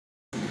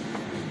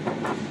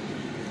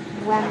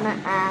Lem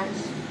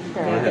as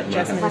Yeah, I've got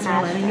Jasmine as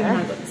well, and you and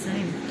I got the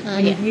same. Yeah.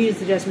 You use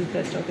the Jasmine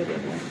first, I'll go the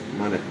other way.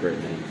 Mine have great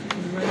names.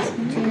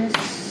 Rosemary.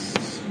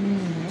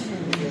 Jasmine.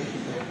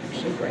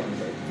 Actually,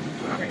 grapefruit.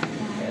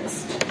 Grapefruit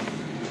first.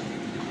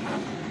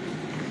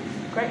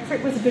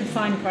 Grapefruit was a good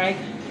find, Craig.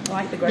 I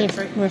like the Yes,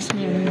 grapefruit.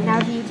 rosemary. Now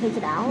do you take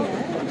it out?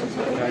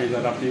 Can I use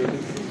that after you?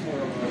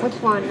 Which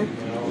one?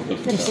 The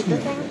bigger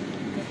thing?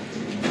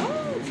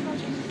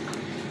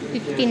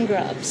 15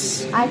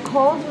 grams. I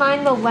called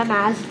mine the Lem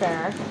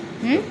Asder.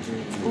 Hmm?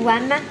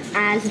 Lem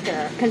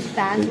Asder, because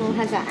basil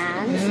has an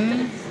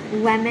as.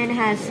 Lemon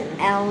has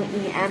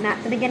L-E-M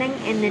at the beginning,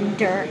 and then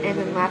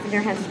lavender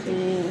has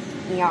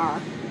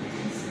D-E-R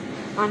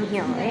on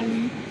here,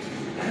 right?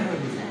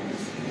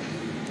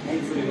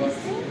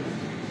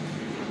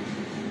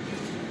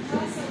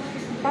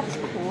 That's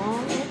cool, I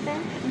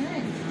think.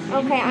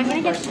 Okay, I'm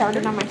gonna get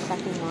started on my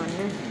second one.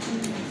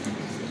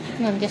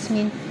 No,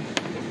 Jasmine.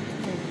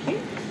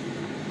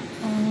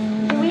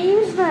 Do we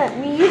use the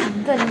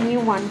new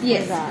one for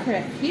Yes, that?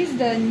 correct. Here's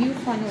the new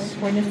funnel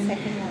for the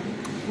second one.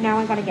 Now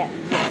I gotta get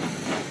this.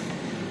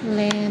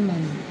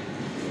 Lemon.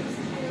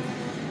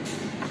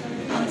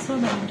 I saw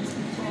that one just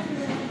before.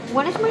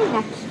 What is my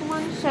next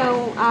one?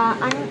 So,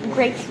 I'm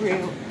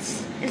grapefruit.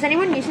 Is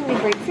anyone using the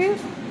grapefruit?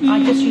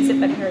 I just use it,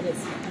 but here it is.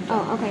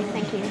 Oh, okay,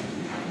 thank you.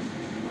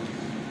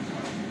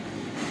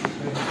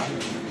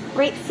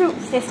 Grapefruit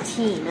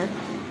 15.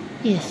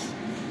 Yes.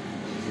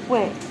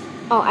 Wait.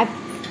 Oh, I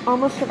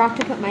almost forgot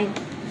to put my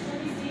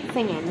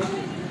thing in.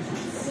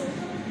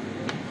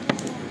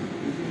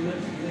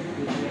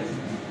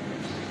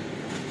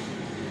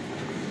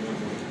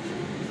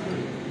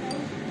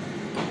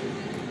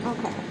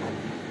 Okay.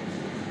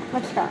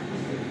 Let's start.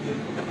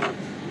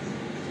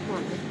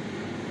 1,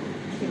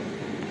 2,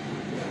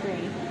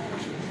 3,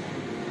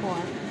 4,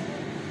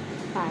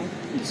 5,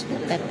 Just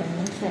put that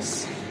on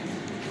first.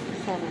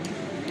 7,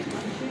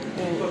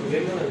 8,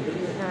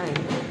 9,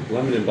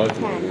 Lemon in both of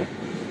 10, them.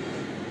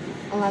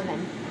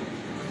 11,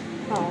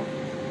 12,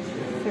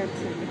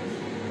 13,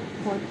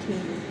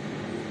 14,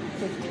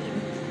 15.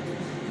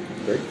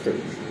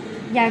 Grapefruit.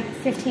 Yeah,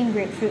 15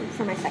 grapefruit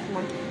for my second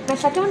one. My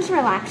second one's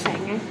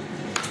relaxing.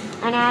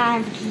 And I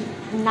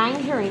have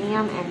 9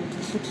 geranium and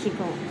 60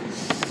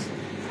 goals.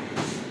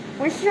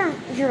 Where's your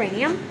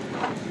geranium?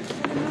 I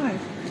don't know.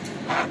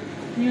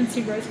 You want to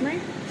see rosemary?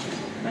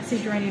 If I see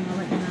geranium, I'll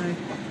let you know.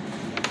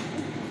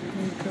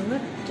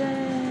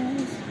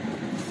 Eucalyptus.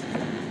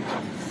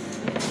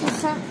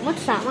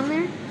 What's that one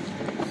there?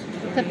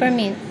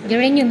 Peppermint.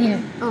 Geranium here.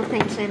 Oh,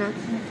 thanks, Anna.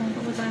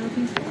 What was I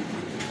looking for?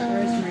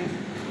 Rosemary.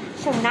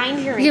 So 9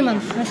 Here, geranium. ma'am.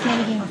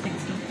 Rosemary Oh, here.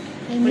 thanks, Tom.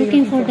 I'm What are you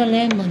looking looking for the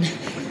lemon.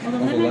 Oh, the Oh, the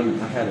lemon? lemon.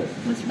 I had it.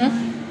 Was Huh?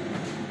 mine.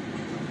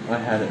 I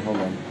had it. Hold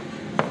on.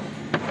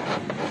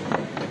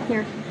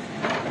 Here.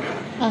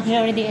 Oh, here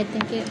already, I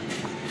think it.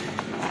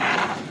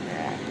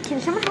 Can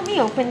someone help me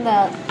open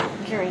the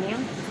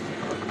geranium?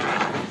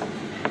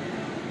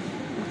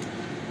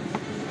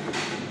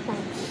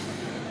 Thanks.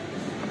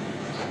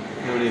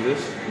 How many of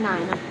this?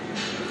 9.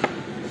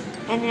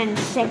 And then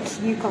 6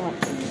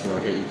 eucalyptus. No,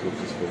 I'll get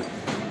eucalyptus for it.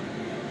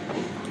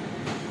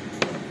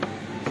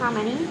 How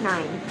many?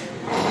 9.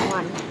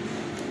 1, 2,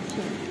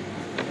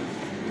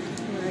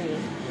 3,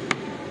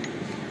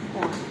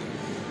 4,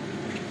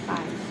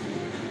 5,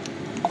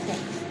 6,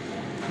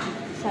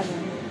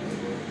 7,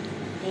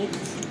 8,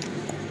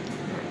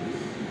 9.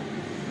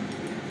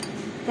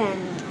 Then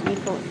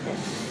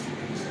eucalyptus.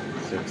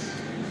 6.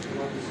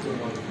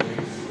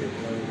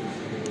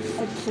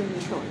 6 of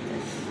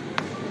eucalyptus.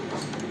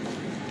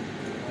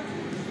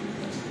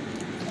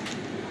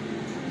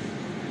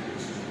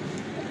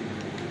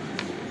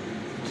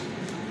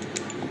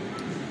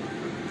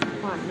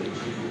 One, 2,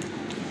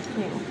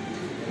 3,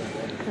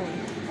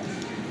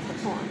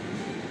 4,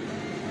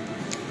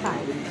 5. What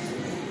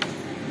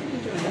are you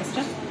doing,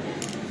 Esther?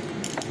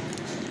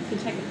 You can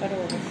take a photo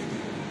of us.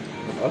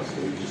 Us?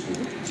 Or just you?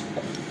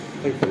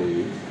 Thankfully,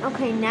 you.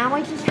 Okay, now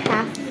I just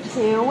have to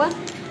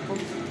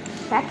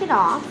check it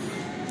off.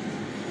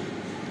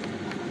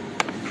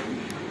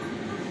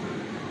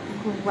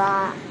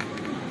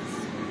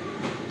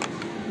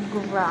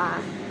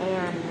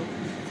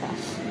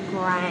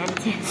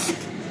 Grantis.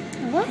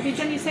 What? Have you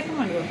done your second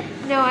one yet?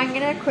 No, I'm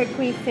gonna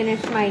quickly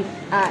finish my,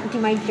 do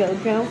my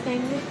JoJo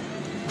thing.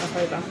 Up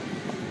over.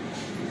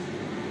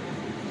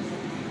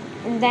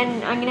 And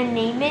then I'm gonna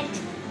name it,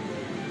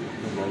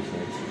 Oh, nice.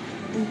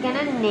 I'm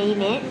gonna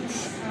name it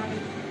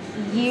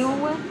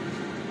UAPM.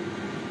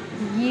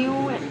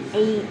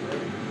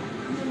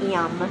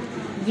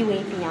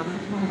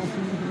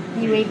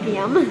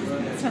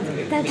 Sounds like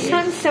a That good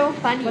sounds so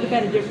funny. What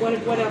about it?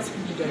 What else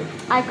could you do?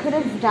 I could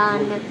have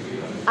done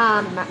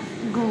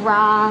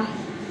Granitus.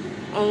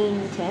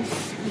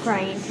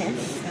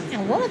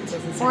 And what?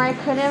 Doesn't sound Or I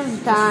could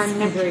have done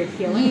very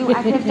appealing.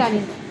 I could have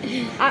done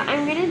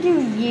I'm gonna do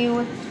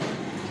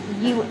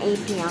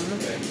UAPM.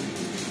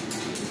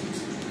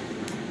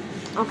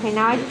 Okay,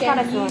 now I just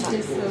gotta Can fill use it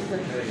this up. over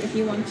if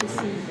you want to see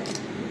that.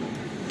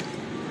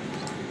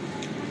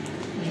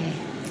 Yeah.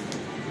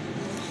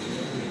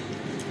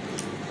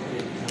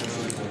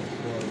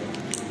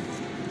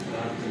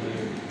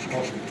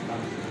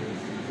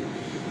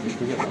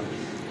 We get lunch.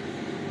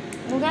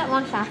 We'll get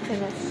lunch after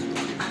this.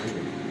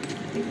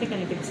 I think they're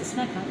gonna give us a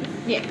snack, aren't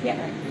they? Yeah,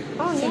 yeah, right.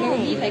 Oh, So there will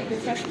be yay. like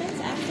refreshments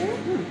after.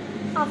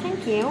 Oh,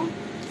 thank you.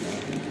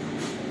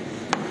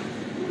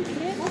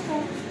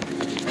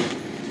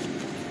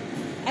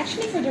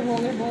 Actually, for the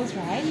roller balls,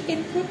 right? You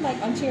can put like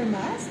onto your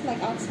mask,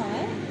 like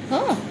outside.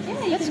 Oh,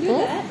 Yeah, you that's can do cool.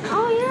 that.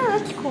 Oh, yeah,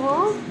 that's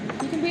cool.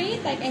 You can bring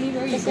it like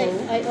anywhere you Because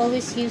go. I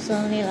always use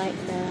only like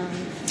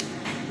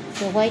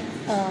the white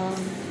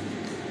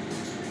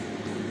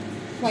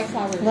White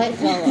flower. white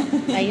flower.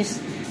 I use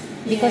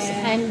because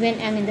Yeah. when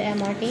I'm in the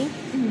MRT,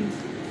 Mhm.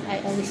 I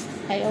always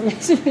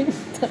bring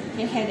that.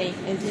 Your headache,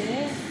 is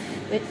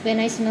it? When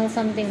I smell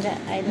something that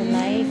I don't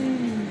like.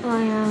 Oh,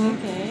 yeah.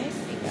 Okay.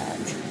 Oh my God.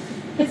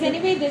 Because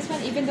anyway, this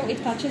one, even though it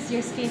touches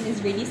your skin,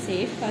 is really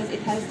safe because it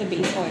has the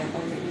base oil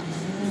already.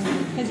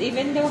 Because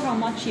even though how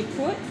much you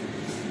put,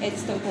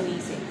 it's totally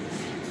safe.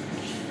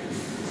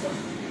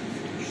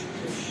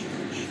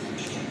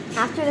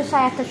 After this,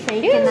 I have to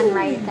shake and then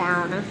write it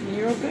down.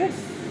 You're all good.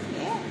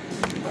 Yeah.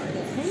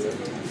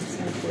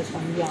 So the first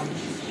one, yum.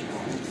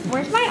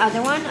 Where's my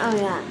other one? Oh,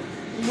 yeah.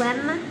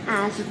 Lem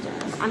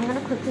Asda. I'm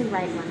gonna quickly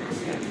write Lem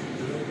Asda.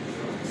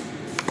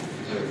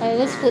 I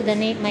always put the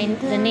name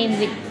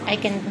with I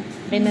can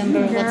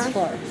remember what's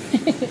for.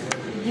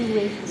 You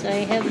wait. So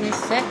I have the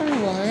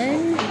second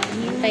one,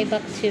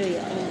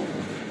 antibacterial.